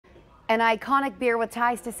An iconic beer with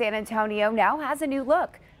ties to San Antonio now has a new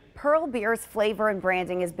look. Pearl Beer's flavor and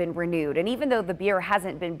branding has been renewed, and even though the beer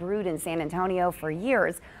hasn't been brewed in San Antonio for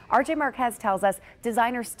years, RJ Marquez tells us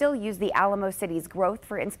designers still use the Alamo City's growth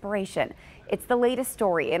for inspiration. It's the latest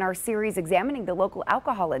story in our series examining the local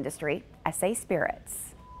alcohol industry, SA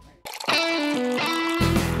Spirits.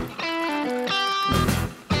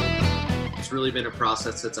 It's really been a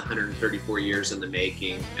process that's 134 years in the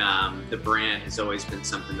making. The brand has always been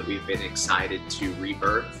something that we've been excited to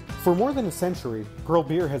rebirth. For more than a century, Pearl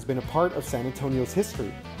Beer has been a part of San Antonio's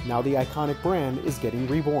history. Now the iconic brand is getting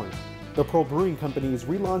reborn. The Pearl Brewing Company is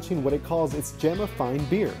relaunching what it calls its Gem of Fine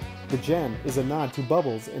Beer. The gem is a nod to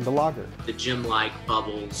bubbles in the lager. The gem-like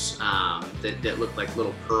bubbles that look like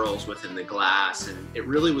little pearls within the glass, and it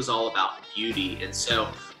really was all about beauty. And so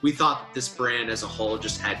we thought that this brand as a whole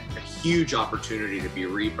just had a huge opportunity to be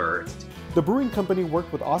rebirthed. The brewing company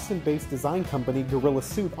worked with Austin-based design company Gorilla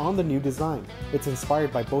Suit on the new design. It's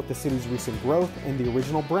inspired by both the city's recent growth and the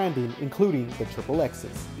original branding, including the Triple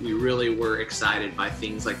X's. We really were excited by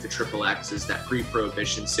things like the Triple X's, that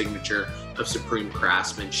pre-prohibition signature of supreme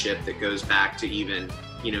craftsmanship that goes back to even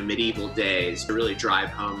medieval days, to really drive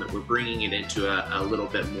home that we're bringing it into a little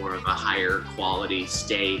bit more of a higher quality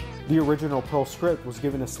state. The original Pearl script was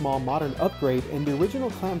given a small modern upgrade, and the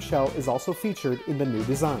original clamshell is also featured in the new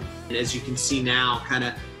design. And as you can see now, kind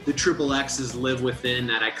of the Triple X's live within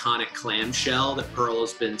that iconic clamshell that Pearl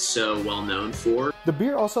has been so well known for. The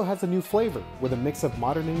beer also has a new flavor with a mix of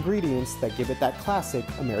modern ingredients that give it that classic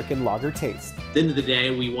American lager taste. At the end of the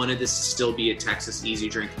day, we wanted this to still be a Texas easy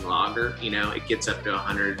drinking lager. It gets up to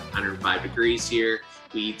 100, 105 degrees here.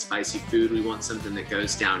 We eat spicy food. We want something that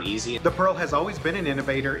goes down easy. The Pearl has always been an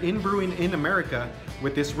innovator in brewing in America.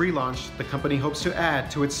 With this relaunch, the company hopes to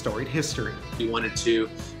add to its storied history. We wanted to,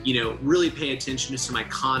 really pay attention to some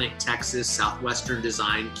iconic Texas Southwestern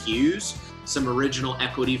design cues, some original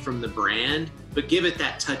equity from the brand, but give it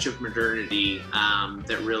that touch of modernity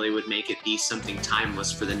that really would make it be something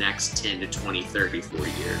timeless for the next 10 to 20, 30,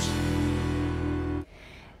 40 years.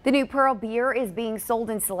 The new Pearl Beer is being sold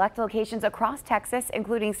in select locations across Texas,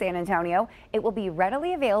 including San Antonio. It will be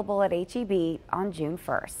readily available at H-E-B on June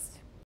 1st.